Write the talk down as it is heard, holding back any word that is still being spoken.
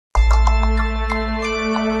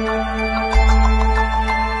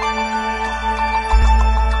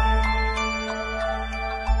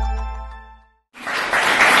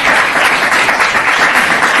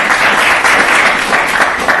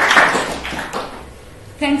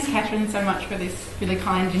Thanks, Catherine, so much for this really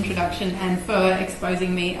kind introduction and for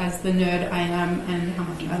exposing me as the nerd I am and how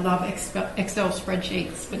much I love Excel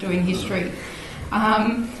spreadsheets for doing history.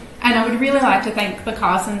 And I would really like to thank the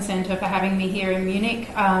Carson Center for having me here in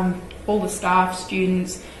Munich. All the staff,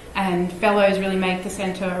 students and fellows really make the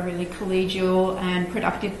centre a really collegial and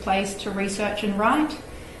productive place to research and write.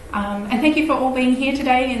 And thank you for all being here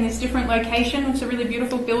today in this different location. It's a really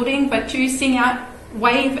beautiful building, but do sing out,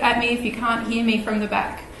 wave at me if you can't hear me from the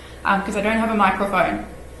back, because I don't have a microphone.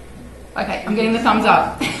 Okay, I'm getting the thumbs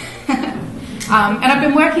up. And I've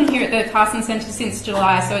been working here at the Carson Center since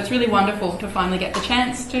July, so it's really wonderful to finally get the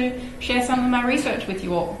chance to share some of my research with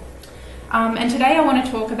you all. And today I want to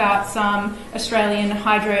talk about some Australian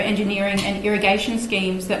hydro engineering and irrigation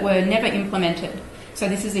schemes that were never implemented. So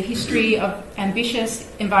this is a history of ambitious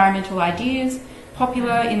environmental ideas,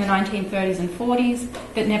 popular in the 1930s and 40s,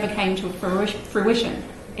 that never came to fruition.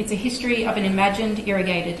 It's a history of an imagined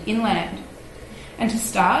irrigated inland. And to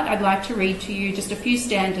start, I'd like to read to you just a few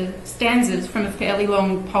stanzas from a fairly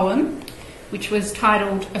long poem, which was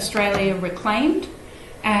titled Australia Reclaimed,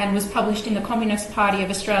 and was published in the Communist Party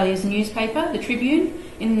of Australia's newspaper, The Tribune,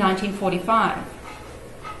 in 1945.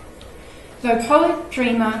 Though poet,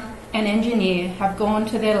 dreamer, and engineer have gone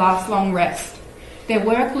to their last long rest, their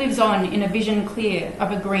work lives on in a vision clear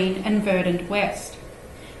of a green and verdant west.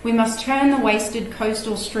 We must turn the wasted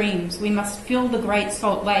coastal streams, we must fill the great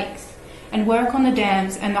salt lakes, and work on the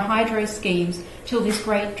dams and the hydro schemes till this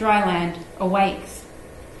great dry land awakes.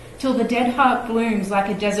 Till the dead heart blooms like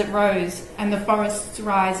a desert rose and the forests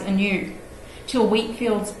rise anew. Till wheat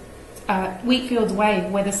fields wave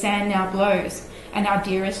where the sand now blows and our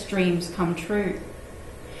dearest dreams come true.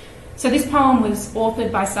 So this poem was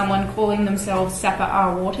authored by someone calling themselves Sapper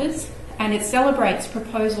R. Waters, and it celebrates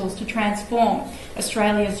proposals to transform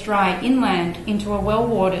Australia's dry inland into a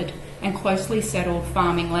well-watered and closely settled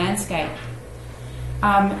farming landscape.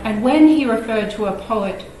 And when he referred to a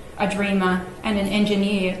poet, a dreamer, and an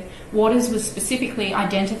engineer, Waters was specifically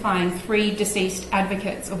identifying three deceased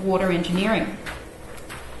advocates of water engineering.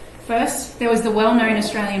 First, there was the well-known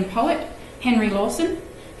Australian poet, Henry Lawson,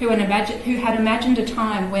 who had imagined a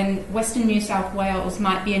time when Western New South Wales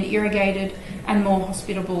might be an irrigated and more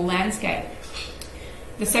hospitable landscape.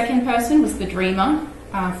 The second person was the dreamer,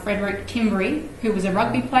 Frederick Timbury, who was a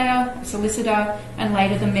rugby player, a solicitor, and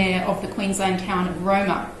later the mayor of the Queensland town of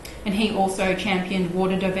Roma, and he also championed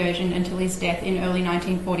water diversion until his death in early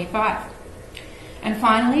 1945. And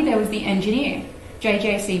finally, there was the engineer,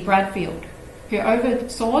 J.J.C. Bradfield, who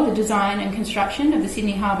oversaw the design and construction of the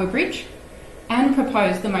Sydney Harbour Bridge and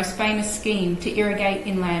proposed the most famous scheme to irrigate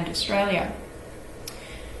inland Australia.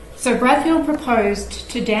 So Bradfield proposed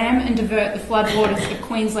to dam and divert the floodwaters of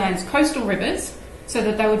Queensland's coastal rivers so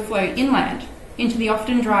that they would flow inland into the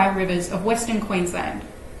often dry rivers of Western Queensland.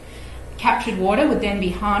 Captured water would then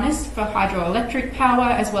be harnessed for hydroelectric power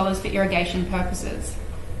as well as for irrigation purposes.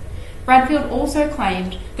 Bradfield also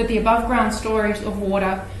claimed that the above-ground storage of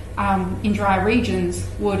water in dry regions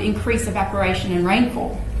would increase evaporation and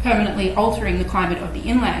rainfall, permanently altering the climate of the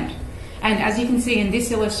inland. And as you can see in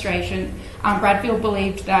this illustration, Bradfield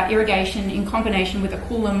believed that irrigation in combination with a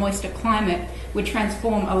cooler, moister climate would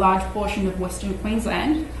transform a large portion of Western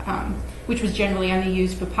Queensland, which was generally only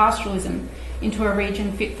used for pastoralism, into a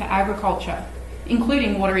region fit for agriculture,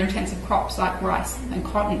 including water-intensive crops like rice and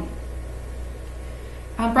cotton.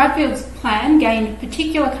 Bradfield's plan gained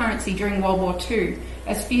particular currency during World War II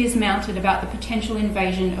as fears mounted about the potential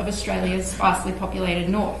invasion of Australia's sparsely populated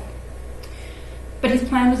north. But his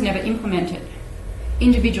plan was never implemented.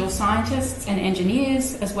 Individual scientists and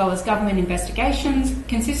engineers, as well as government investigations,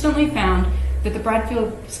 consistently found that the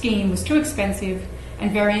Bradfield scheme was too expensive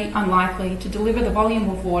and very unlikely to deliver the volume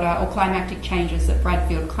of water or climatic changes that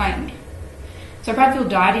Bradfield claimed. So Bradfield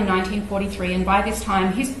died in 1943, and by this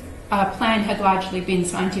time his plan had largely been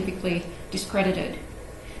scientifically discredited.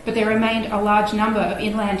 But there remained a large number of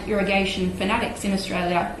inland irrigation fanatics in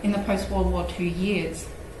Australia in the post-World War II years.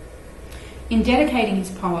 In dedicating his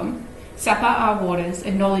poem, Sapper R. Waters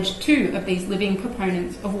acknowledged two of these living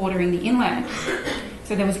proponents of watering the inland.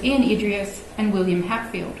 So there was Ian Idrius and William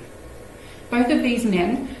Hatfield. Both of these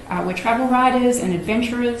men were travel writers and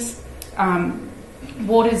adventurers.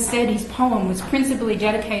 Waters said his poem was principally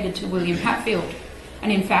dedicated to William Hatfield,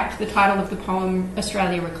 and in fact the title of the poem,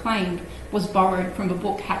 Australia Reclaimed, was borrowed from a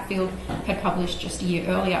book Hatfield had published just a year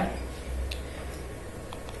earlier.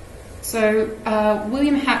 So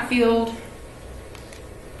William Hatfield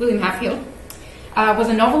was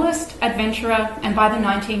a novelist, adventurer, and by the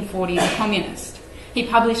 1940s a communist. He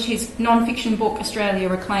published his non-fiction book Australia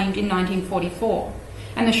Reclaimed in 1944,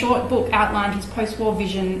 and the short book outlined his post-war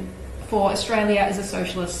vision for Australia as a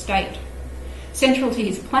socialist state. Central to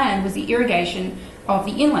his plan was the irrigation of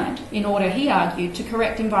the inland in order, he argued, to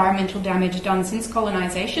correct environmental damage done since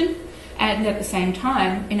colonisation and at the same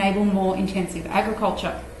time enable more intensive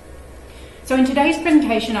agriculture. So in today's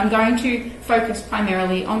presentation I'm going to focus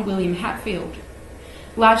primarily on William Hatfield.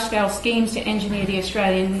 Large-scale schemes to engineer the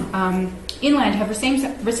Australian inland have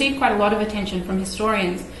received quite a lot of attention from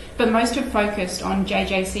historians, but most have focused on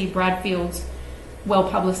JJC Bradfield's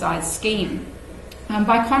well-publicised scheme.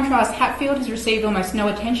 By contrast, Hatfield has received almost no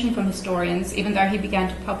attention from historians, even though he began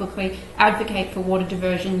to publicly advocate for water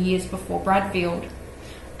diversion years before Bradfield.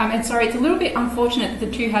 And sorry, it's a little bit unfortunate that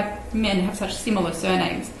the two men have such similar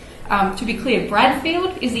surnames. To be clear,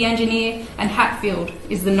 Bradfield is the engineer and Hatfield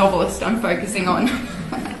is the novelist I'm focusing on.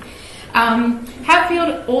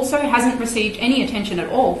 Hatfield also hasn't received any attention at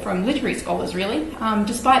all from literary scholars, really,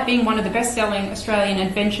 despite being one of the best-selling Australian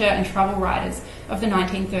adventure and travel writers of the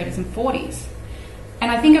 1930s and 40s.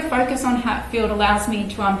 And I think a focus on Hatfield allows me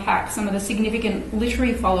to unpack some of the significant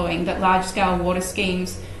literary following that large-scale water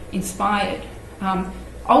schemes inspired.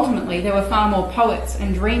 Ultimately, there were far more poets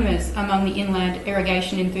and dreamers among the inland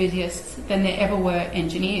irrigation enthusiasts than there ever were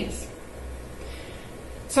engineers.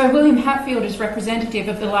 So William Hatfield is representative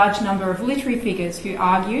of the large number of literary figures who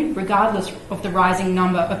argued, regardless of the rising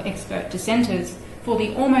number of expert dissenters, for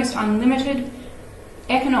the almost unlimited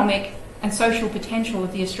economic and social potential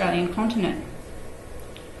of the Australian continent.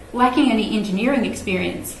 Lacking any engineering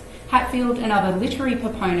experience, Hatfield and other literary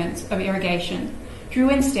proponents of irrigation drew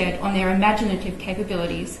instead on their imaginative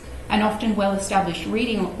capabilities and often well-established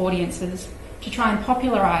reading audiences to try and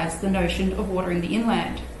popularise the notion of watering the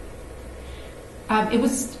inland. It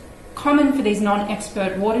was common for these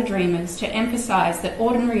non-expert water dreamers to emphasise that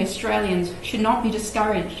ordinary Australians should not be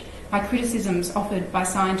discouraged by criticisms offered by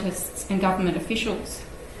scientists and government officials.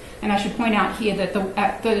 And I should point out here that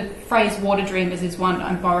the phrase water dreamers is one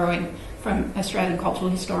I'm borrowing from Australian cultural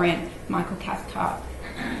historian Michael Cathcart.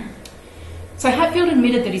 So Hatfield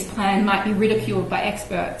admitted that his plan might be ridiculed by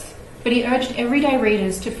experts, but he urged everyday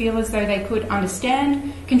readers to feel as though they could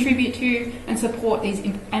understand, contribute to and support these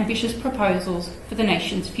ambitious proposals for the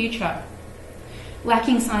nation's future.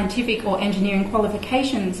 Lacking scientific or engineering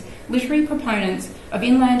qualifications, literary proponents of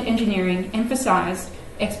inland engineering emphasised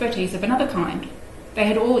expertise of another kind. They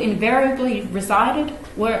had all invariably resided,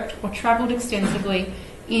 worked or travelled extensively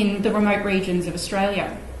in the remote regions of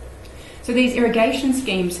Australia. So these irrigation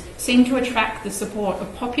schemes seemed to attract the support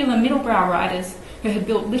of popular middlebrow writers who had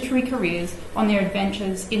built literary careers on their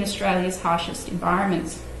adventures in Australia's harshest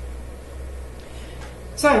environments.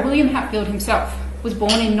 So William Hatfield himself was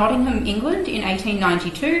born in Nottingham, England in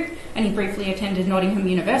 1892, and he briefly attended Nottingham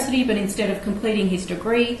University, but instead of completing his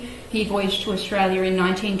degree, he voyaged to Australia in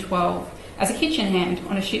 1912 as a kitchen hand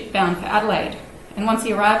on a ship bound for Adelaide. And once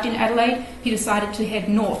he arrived in Adelaide, he decided to head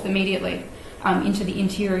north immediately into the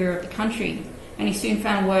interior of the country. And he soon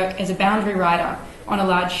found work as a boundary rider on a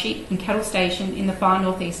large sheep and cattle station in the far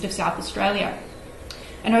northeast of South Australia.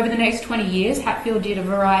 And over the next 20 years, Hatfield did a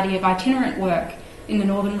variety of itinerant work in the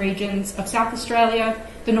northern regions of South Australia,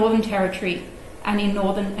 the Northern Territory, and in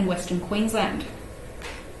northern and western Queensland.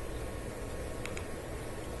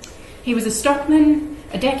 He was a stockman,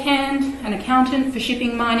 a deckhand, an accountant for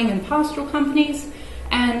shipping, mining and pastoral companies,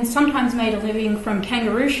 and sometimes made a living from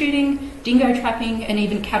kangaroo shooting, dingo trapping and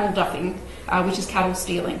even cattle duffing, which is cattle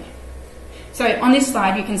stealing. So on this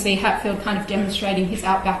slide you can see Hatfield kind of demonstrating his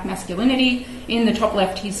outback masculinity. In the top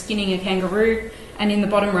left he's skinning a kangaroo, and in the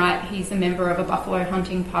bottom right he's a member of a buffalo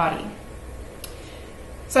hunting party.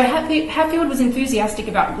 So Hatfield was enthusiastic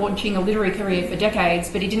about launching a literary career for decades,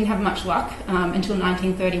 but he didn't have much luck until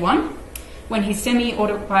 1931, when his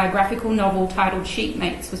semi-autobiographical novel titled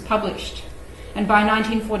Sheepmates was published. And by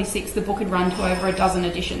 1946 the book had run to over a dozen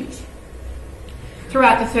editions.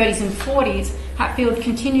 Throughout the 30s and 40s, Hatfield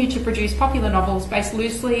continued to produce popular novels based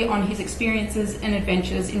loosely on his experiences and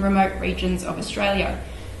adventures in remote regions of Australia.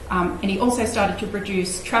 And he also started to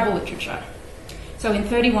produce travel literature. So in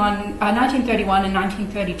 1931 and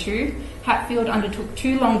 1932, Hatfield undertook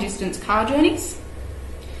 2 long-distance car journeys.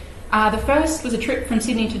 The first was a trip from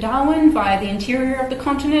Sydney to Darwin via the interior of the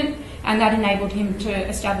continent, and that enabled him to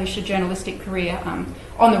establish a journalistic career.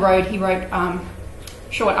 On the road, he wrote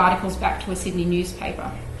short articles back to a Sydney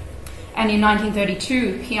newspaper. And in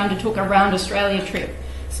 1932, he undertook a round Australia trip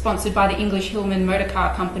sponsored by the English Hillman Motor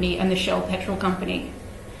Car Company and the Shell Petrol Company.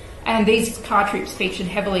 And these car trips featured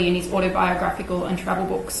heavily in his autobiographical and travel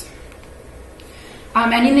books.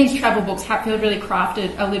 And in these travel books, Hatfield really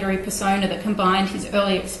crafted a literary persona that combined his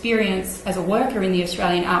early experience as a worker in the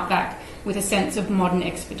Australian outback with a sense of modern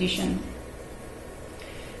expedition.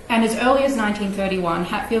 And as early as 1931,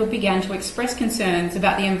 Hatfield began to express concerns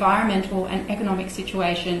about the environmental and economic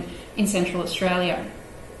situation in Central Australia.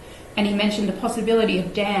 And he mentioned the possibility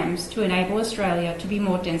of dams to enable Australia to be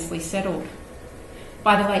more densely settled.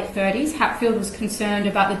 By the late 30s, Hatfield was concerned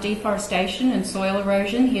about the deforestation and soil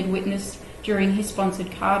erosion he had witnessed during his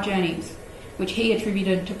sponsored car journeys, which he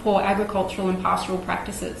attributed to poor agricultural and pastoral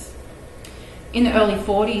practices. In the early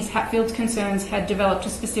 40s, Hatfield's concerns had developed a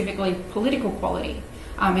specifically political quality,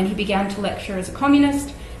 and he began to lecture as a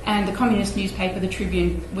communist, and the communist newspaper, The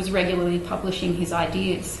Tribune, was regularly publishing his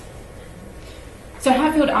ideas. So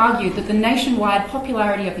Hatfield argued that the nationwide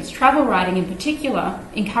popularity of his travel writing in particular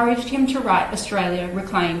encouraged him to write Australia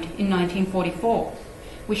Reclaimed in 1944,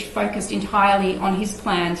 which focused entirely on his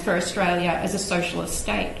plans for Australia as a socialist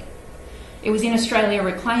state. It was in Australia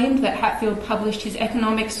Reclaimed that Hatfield published his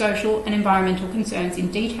economic, social and environmental concerns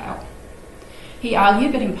in detail. He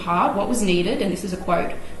argued that in part what was needed, and this is a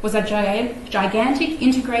quote, was a gigantic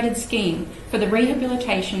integrated scheme for the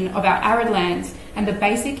rehabilitation of our arid lands and the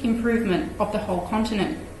basic improvement of the whole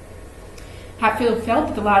continent. Hatfield felt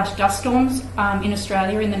that the large dust storms in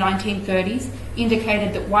Australia in the 1930s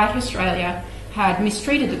indicated that white Australia had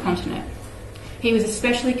mistreated the continent. He was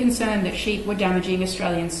especially concerned that sheep were damaging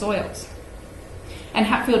Australian soils. And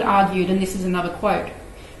Hatfield argued, and this is another quote,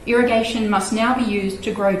 "Irrigation must now be used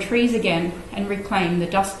to grow trees again and reclaim the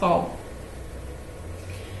Dust Bowl."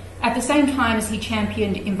 At the same time as he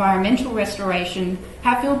championed environmental restoration,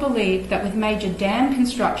 Hatfield believed that with major dam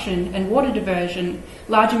construction and water diversion,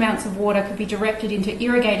 large amounts of water could be directed into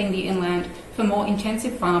irrigating the inland for more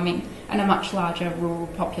intensive farming and a much larger rural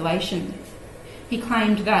population. He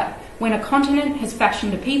claimed that when a continent has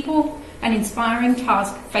fashioned a people, an inspiring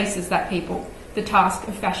task faces that people, the task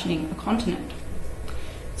of fashioning a continent.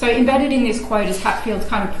 So embedded in this quote is Hatfield's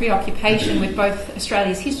kind of preoccupation with both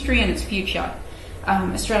Australia's history and its future.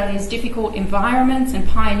 Australia's difficult environments and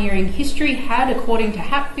pioneering history had, according to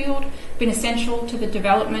Hatfield, been essential to the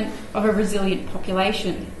development of a resilient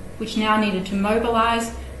population, which now needed to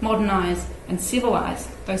mobilise, modernise and civilise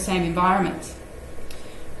those same environments.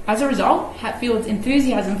 As a result, Hatfield's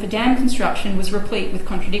enthusiasm for dam construction was replete with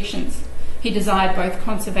contradictions. He desired both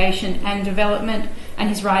conservation and development, and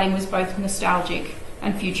his writing was both nostalgic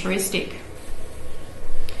and futuristic.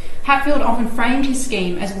 Hatfield often framed his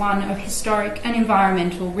scheme as one of historic and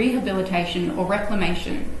environmental rehabilitation or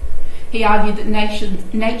reclamation. He argued that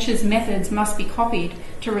nature's methods must be copied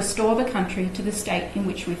to restore the country to the state in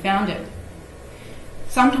which we found it.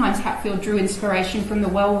 Sometimes Hatfield drew inspiration from the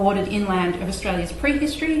well-watered inland of Australia's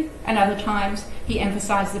prehistory, and other times he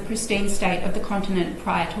emphasised the pristine state of the continent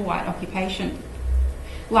prior to white occupation.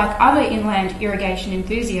 Like other inland irrigation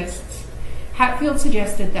enthusiasts, Hatfield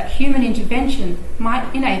suggested that human intervention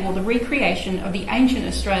might enable the recreation of the ancient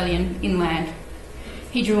Australian inland.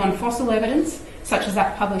 He drew on fossil evidence, such as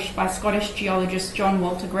that published by Scottish geologist John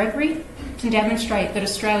Walter Gregory, to demonstrate that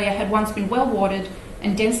Australia had once been well-watered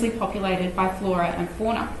and densely populated by flora and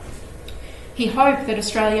fauna. He hoped that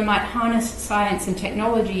Australia might harness science and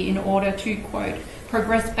technology in order to, quote,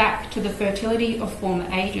 progress back to the fertility of former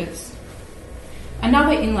ages.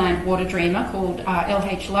 Another inland water dreamer called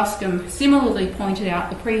L.H. Luscombe similarly pointed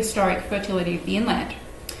out the prehistoric fertility of the inland.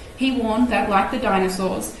 He warned that, like the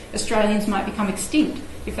dinosaurs, Australians might become extinct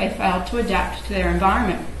if they failed to adapt to their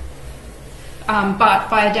environment. But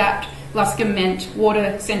by adapt, Luscombe meant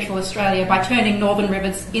water Central Australia by turning northern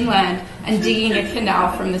rivers inland and digging a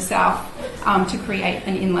canal from the south to create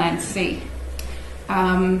an inland sea.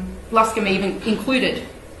 Luscombe even included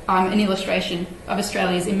an illustration of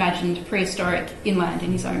Australia's imagined prehistoric inland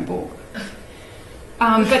in his own book.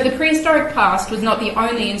 But the prehistoric past was not the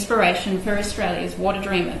only inspiration for Australia's water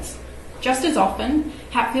dreamers. Just as often,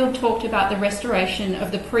 Hatfield talked about the restoration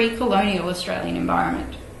of the pre-colonial Australian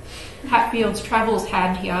environment. Hatfield's travels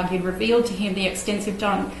had, he argued, revealed to him the extensive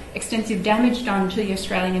damage done to the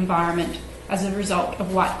Australian environment as a result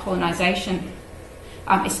of white colonisation,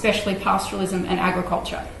 especially pastoralism and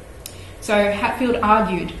agriculture. So Hatfield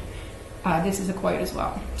argued, this is a quote as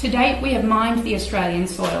well, "To date we have mined the Australian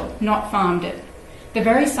soil, not farmed it. The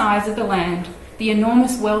very size of the land, the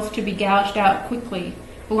enormous wealth to be gouged out quickly,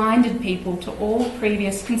 blinded people to all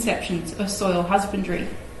previous conceptions of soil husbandry."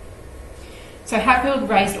 So Hatfield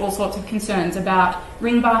raised all sorts of concerns about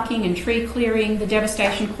ring barking and tree clearing, the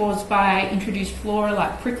devastation caused by introduced flora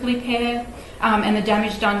like prickly pear, and the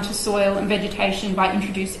damage done to soil and vegetation by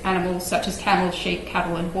introduced animals such as camels, sheep,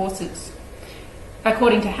 cattle and horses.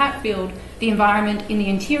 According to Hatfield, the environment in the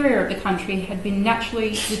interior of the country had been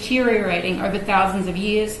naturally deteriorating over thousands of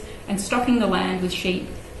years, and stocking the land with sheep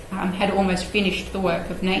had almost finished the work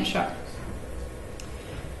of nature.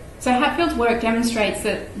 So Hatfield's work demonstrates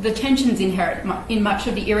that the tensions inherent in much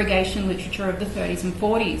of the irrigation literature of the 30s and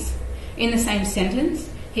 40s. In the same sentence,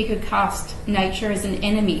 he could cast nature as an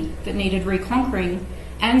enemy that needed reconquering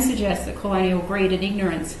and suggest that colonial greed and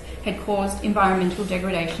ignorance had caused environmental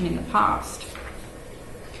degradation in the past.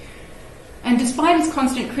 And despite his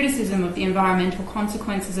constant criticism of the environmental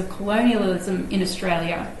consequences of colonialism in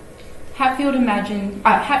Australia,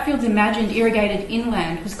 Hatfield's imagined irrigated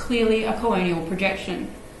inland was clearly a colonial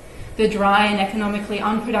projection. The dry and economically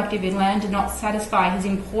unproductive inland did not satisfy his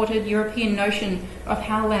imported European notion of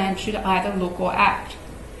how land should either look or act.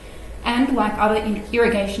 And like other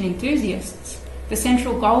irrigation enthusiasts, the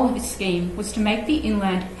central goal of his scheme was to make the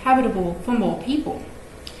inland habitable for more people.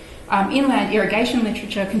 Inland irrigation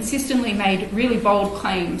literature consistently made really bold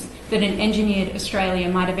claims that an engineered Australia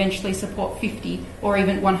might eventually support 50 or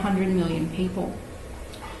even 100 million people.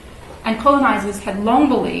 And colonisers had long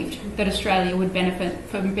believed that Australia would benefit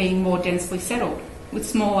from being more densely settled, with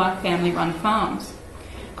smaller family-run farms.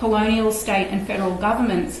 Colonial, state and federal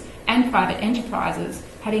governments and private enterprises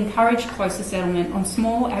had encouraged closer settlement on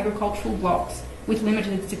small agricultural blocks with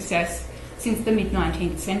limited success since the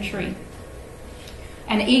mid-19th century.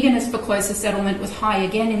 And eagerness for closer settlement was high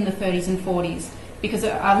again in the 30s and 40s because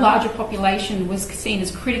a larger population was seen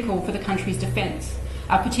as critical for the country's defence,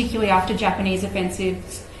 particularly after Japanese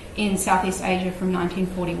offensives in Southeast Asia from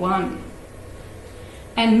 1941.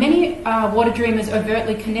 And many water dreamers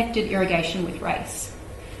overtly connected irrigation with race.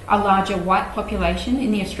 A larger white population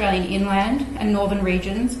in the Australian inland and northern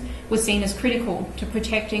regions was seen as critical to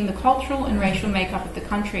protecting the cultural and racial makeup of the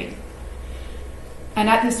country. And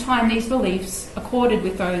at this time, these beliefs accorded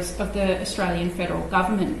with those of the Australian federal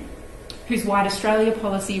government, whose White Australia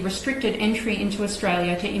policy restricted entry into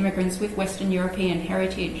Australia to immigrants with Western European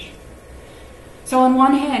heritage. So on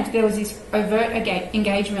one hand, there was this overt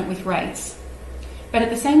engagement with race, but at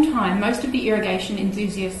the same time, most of the irrigation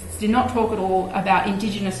enthusiasts did not talk at all about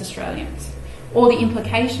Indigenous Australians or the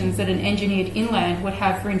implications that an engineered inland would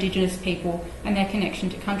have for Indigenous people and their connection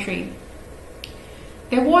to country.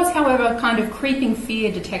 There was, however, a kind of creeping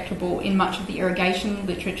fear detectable in much of the irrigation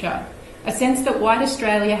literature, a sense that white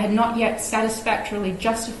Australia had not yet satisfactorily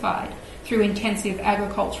justified, through intensive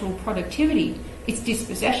agricultural productivity, its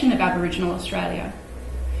dispossession of Aboriginal Australia.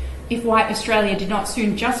 If white Australia did not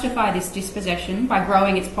soon justify this dispossession by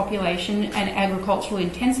growing its population and agricultural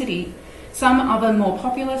intensity, some other more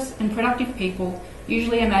populous and productive people,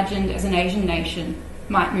 usually imagined as an Asian nation,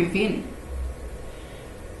 might move in.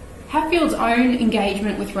 Hatfield's own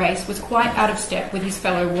engagement with race was quite out of step with his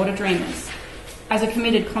fellow water dreamers. As a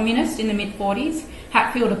committed communist in the mid-40s,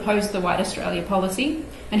 Hatfield opposed the White Australia policy,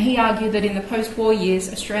 and he argued that in the post-war years,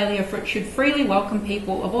 Australia should freely welcome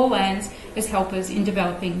people of all lands as helpers in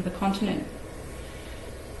developing the continent.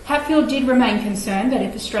 Hatfield did remain concerned that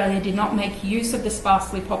if Australia did not make use of the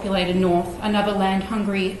sparsely populated north, another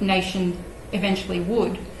land-hungry nation eventually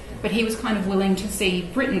would, but he was kind of willing to see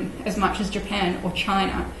Britain, as much as Japan or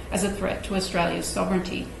China, as a threat to Australia's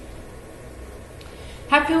sovereignty.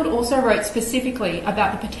 Hatfield also wrote specifically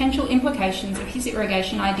about the potential implications of his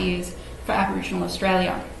irrigation ideas for Aboriginal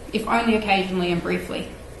Australia, if only occasionally and briefly.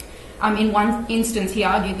 In one instance, he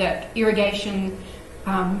argued that irrigation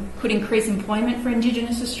could increase employment for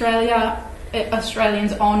Indigenous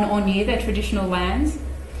Australians on or near their traditional lands.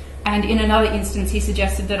 And in another instance, he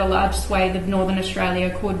suggested that a large swathe of Northern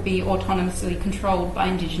Australia could be autonomously controlled by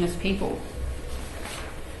Indigenous people.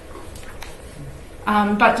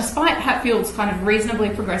 But despite Hatfield's kind of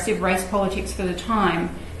reasonably progressive race politics for the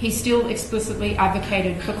time, he still explicitly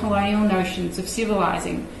advocated for colonial notions of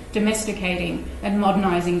civilising, domesticating and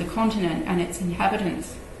modernising the continent and its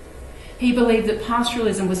inhabitants. He believed that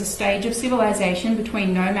pastoralism was a stage of civilisation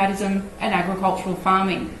between nomadism and agricultural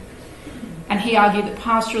farming. And he argued that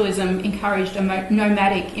pastoralism encouraged a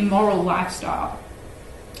nomadic, immoral lifestyle.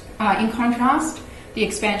 In contrast, the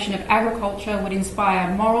expansion of agriculture would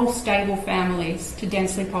inspire moral, stable families to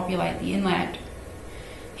densely populate the inland.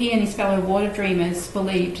 He and his fellow water dreamers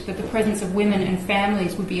believed that the presence of women and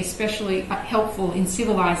families would be especially helpful in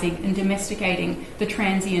civilising and domesticating the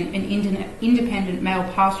transient and independent male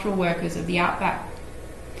pastoral workers of the outback.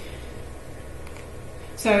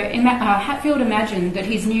 So Hatfield imagined that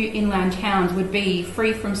his new inland towns would be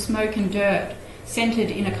free from smoke and dirt, centred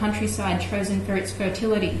in a countryside chosen for its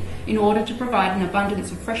fertility in order to provide an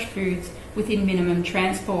abundance of fresh foods within minimum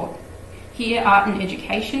transport. Here, art and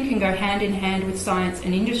education can go hand in hand with science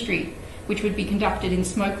and industry, which would be conducted in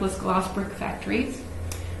smokeless glass brick factories.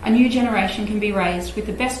 A new generation can be raised with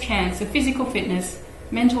the best chance of physical fitness,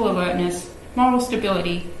 mental alertness, moral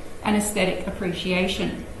stability, and aesthetic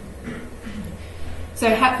appreciation. So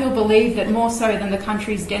Hatfield believed that more so than the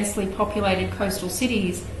country's densely populated coastal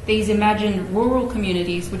cities, these imagined rural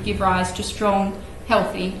communities would give rise to strong,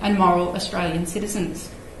 healthy and moral Australian citizens.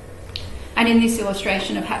 And in this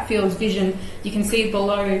illustration of Hatfield's vision, you can see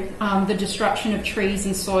below the destruction of trees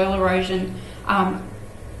and soil erosion, and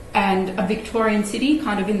a Victorian city,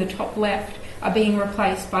 kind of in the top left, are being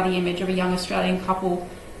replaced by the image of a young Australian couple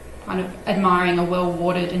kind of admiring a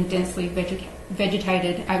well-watered and densely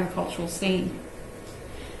vegetated agricultural scene.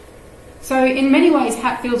 So in many ways,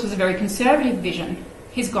 Hatfield's was a very conservative vision.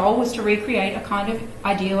 His goal was to recreate a kind of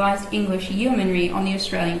idealised English yeomanry on the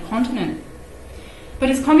Australian continent. But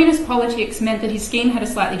his communist politics meant that his scheme had a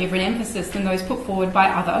slightly different emphasis than those put forward by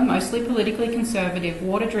other, mostly politically conservative,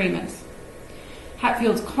 water dreamers.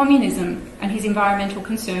 Hatfield's communism and his environmental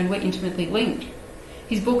concern were intimately linked.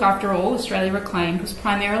 His book, after all, Australia Reclaimed, was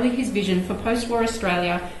primarily his vision for post-war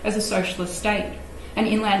Australia as a socialist state, and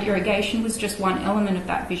inland irrigation was just one element of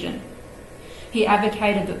that vision. He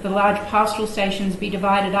advocated that the large pastoral stations be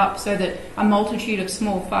divided up so that a multitude of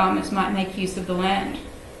small farmers might make use of the land.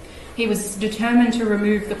 He was determined to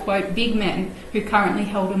remove the, quote, big men who currently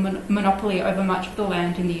held a monopoly over much of the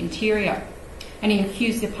land in the interior. And he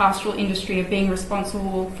accused the pastoral industry of being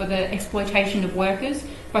responsible for the exploitation of workers,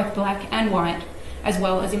 both black and white, as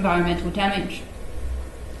well as environmental damage.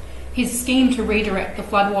 His scheme to redirect the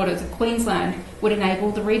floodwaters of Queensland would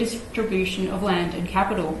enable the redistribution of land and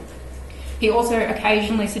capital. He also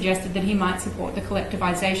occasionally suggested that he might support the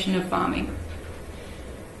collectivisation of farming.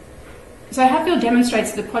 So Hatfield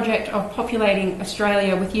demonstrates that the project of populating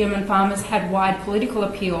Australia with yeoman farmers had wide political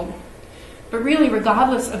appeal. But really,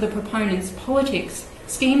 regardless of the proponents' politics,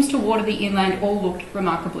 schemes to water the inland all looked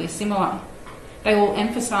remarkably similar. They all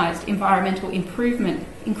emphasised environmental improvement,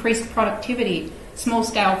 increased productivity,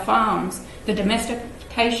 small-scale farms, the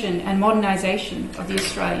domestication and modernisation of the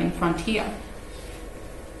Australian frontier.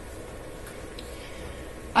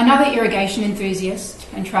 Another irrigation enthusiast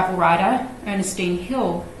and travel writer, Ernestine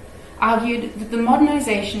Hill, argued that the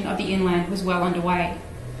modernisation of the inland was well underway.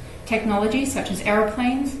 Technologies such as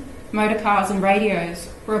aeroplanes, motor cars and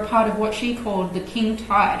radios were a part of what she called the king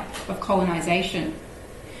tide of colonisation.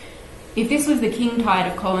 If this was the king tide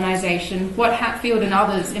of colonisation, what Hatfield and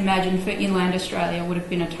others imagined for inland Australia would have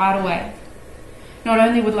been a tidal wave. Not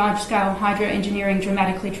only would large-scale hydroengineering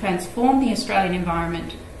dramatically transform the Australian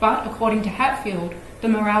environment, but, according to Hatfield, the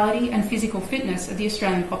morality and physical fitness of the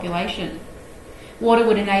Australian population. Water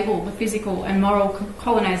would enable the physical and moral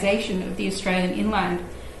colonisation of the Australian inland,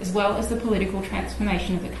 as well as the political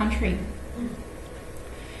transformation of the country.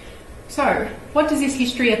 So, what does this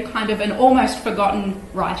history of kind of an almost forgotten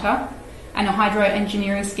writer and a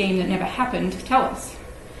hydroengineering scheme that never happened tell us?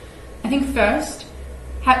 I think first,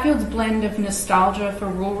 Hatfield's blend of nostalgia for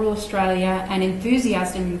rural Australia and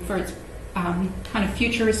enthusiasm for its kind of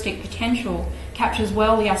futuristic potential captures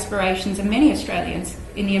well the aspirations of many Australians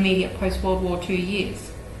in the immediate post-World War II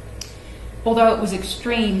years. Although it was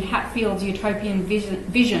extreme, Hatfield's utopian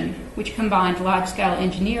vision, which combined large-scale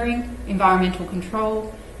engineering, environmental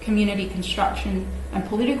control, community construction and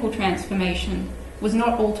political transformation, was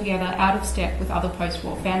not altogether out of step with other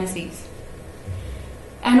post-war fantasies.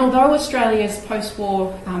 And although Australia's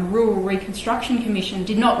post-war Rural Reconstruction Commission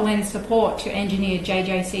did not lend support to engineer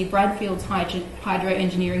JJC Bradfield's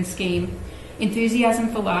hydroengineering scheme, enthusiasm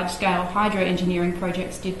for large-scale hydroengineering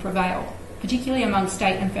projects did prevail, particularly among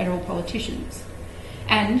state and federal politicians.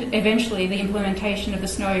 And eventually the implementation of the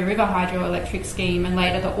Snowy River hydroelectric scheme and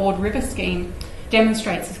later the Ord River scheme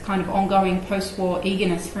demonstrates this kind of ongoing post-war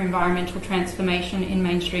eagerness for environmental transformation in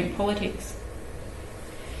mainstream politics.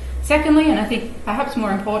 Secondly, and I think perhaps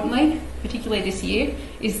more importantly, particularly this year,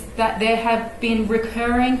 is that there have been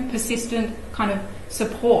recurring, persistent kind of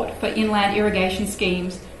support for inland irrigation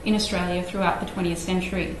schemes in Australia throughout the 20th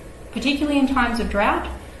century, particularly in times of drought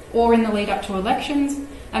or in the lead up to elections,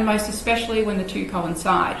 and most especially when the two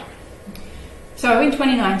coincide. So in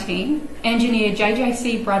 2019, engineer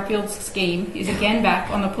JJC Bradfield's scheme is again back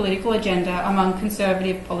on the political agenda among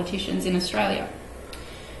conservative politicians in Australia.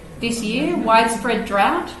 This year, widespread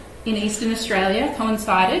drought in eastern Australia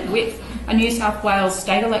coincided with a New South Wales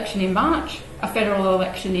state election in March, a federal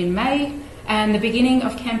election in May, and the beginning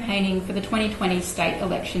of campaigning for the 2020 state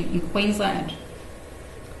election in Queensland.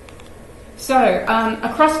 So,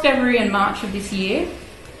 across February and March of this year,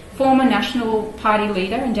 former National Party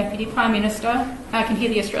leader and Deputy Prime Minister, I can hear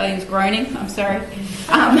the Australians groaning, I'm sorry,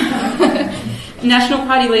 National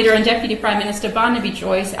Party leader and Deputy Prime Minister Barnaby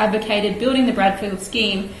Joyce advocated building the Bradfield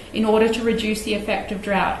scheme in order to reduce the effect of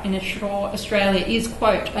drought and ensure Australia is,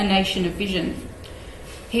 quote, a nation of vision.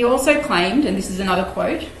 He also claimed, and this is another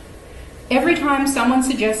quote, Every time someone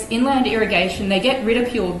suggests inland irrigation, they get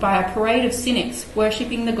ridiculed by a parade of cynics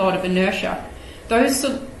worshipping the god of inertia, those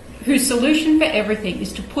whose solution for everything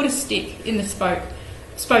is to put a stick in the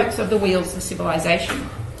spokes of the wheels of civilization.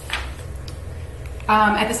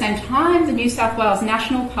 At the same time, the New South Wales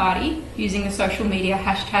National Party, using the social media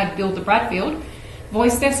hashtag #BuildTheBradfield,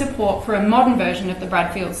 voiced their support for a modern version of the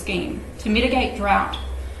Bradfield scheme to mitigate drought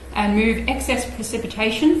and move excess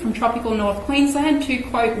precipitation from tropical North Queensland to,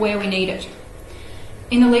 quote, where we need it.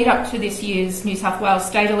 In the lead up to this year's New South Wales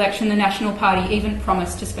state election, the National Party even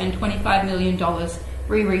promised to spend $25 million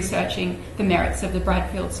re-researching the merits of the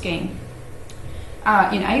Bradfield scheme.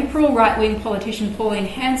 In April, right-wing politician Pauline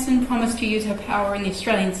Hanson promised to use her power in the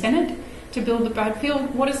Australian Senate to build the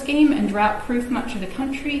Bradfield water scheme and drought-proof much of the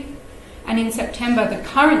country. And in September, the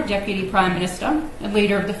current Deputy Prime Minister, a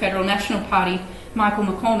leader of the Federal National Party, Michael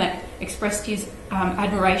McCormack, expressed his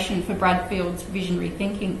admiration for Bradfield's visionary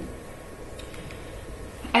thinking.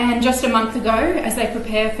 And just a month ago, as they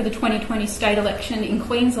prepare for the 2020 state election in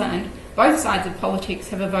Queensland, both sides of politics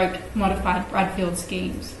have evoked modified Bradfield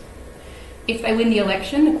schemes. If they win the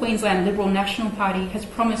election, the Queensland Liberal National Party has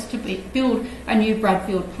promised to build a new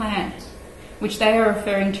Bradfield plan, which they are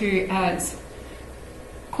referring to as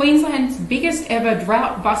Queensland's biggest ever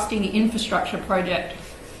drought-busting infrastructure project.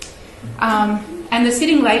 And the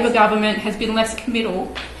sitting Labor government has been less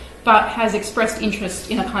committal, but has expressed interest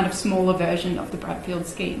in a kind of smaller version of the Bradfield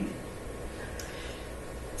scheme.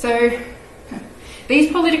 So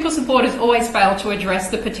these political supporters always fail to address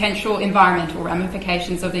the potential environmental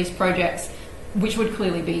ramifications of these projects, which would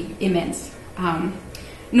clearly be immense.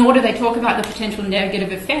 Nor do they talk about the potential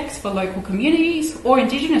negative effects for local communities or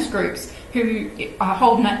Indigenous groups who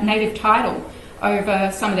hold native title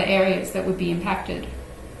over some of the areas that would be impacted.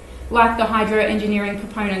 Like the hydro-engineering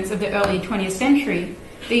proponents of the early 20th century,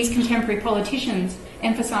 these contemporary politicians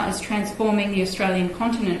emphasise transforming the Australian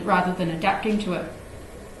continent rather than adapting to it.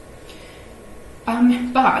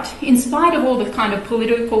 But in spite of all the kind of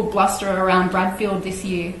political bluster around Bradfield this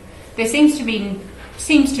year, there seems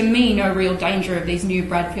to me no real danger of these new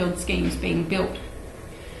Bradfield schemes being built.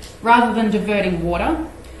 Rather than diverting water,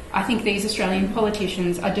 I think these Australian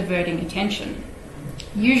politicians are diverting attention,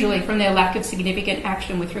 usually from their lack of significant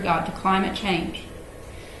action with regard to climate change.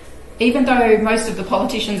 Even though most of the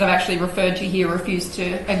politicians I've actually referred to here refuse to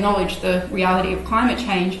acknowledge the reality of climate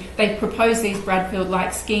change, they propose these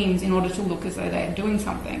Bradfield-like schemes in order to look as though they are doing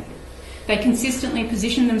something. They consistently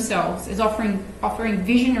position themselves as offering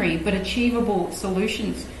visionary but achievable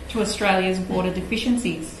solutions to Australia's water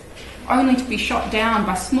deficiencies, only to be shot down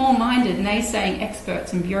by small-minded, naysaying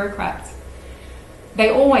experts and bureaucrats. They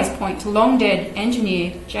always point to long-dead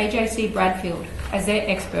engineer JJC Bradfield as their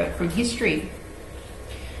expert from history.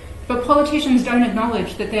 But politicians don't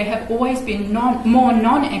acknowledge that there have always been more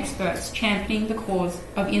non-experts championing the cause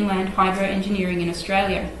of inland hydro-engineering in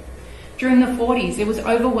Australia. During the 40s, it was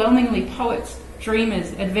overwhelmingly poets,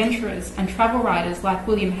 dreamers, adventurers and travel writers like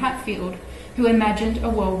William Hatfield who imagined a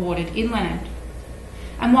well-watered inland.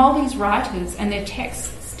 And while these writers and their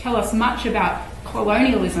texts tell us much about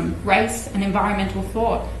colonialism, race and environmental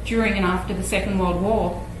thought during and after the Second World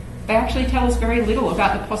War, they actually tell us very little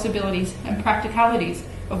about the possibilities and practicalities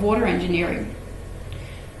of water engineering.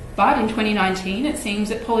 But in 2019, it seems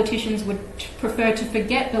that politicians would prefer to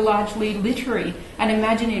forget the largely literary and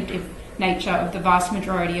imaginative nature of the vast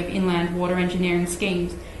majority of inland water engineering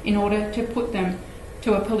schemes in order to put them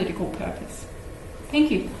to a political purpose.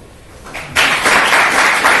 Thank you.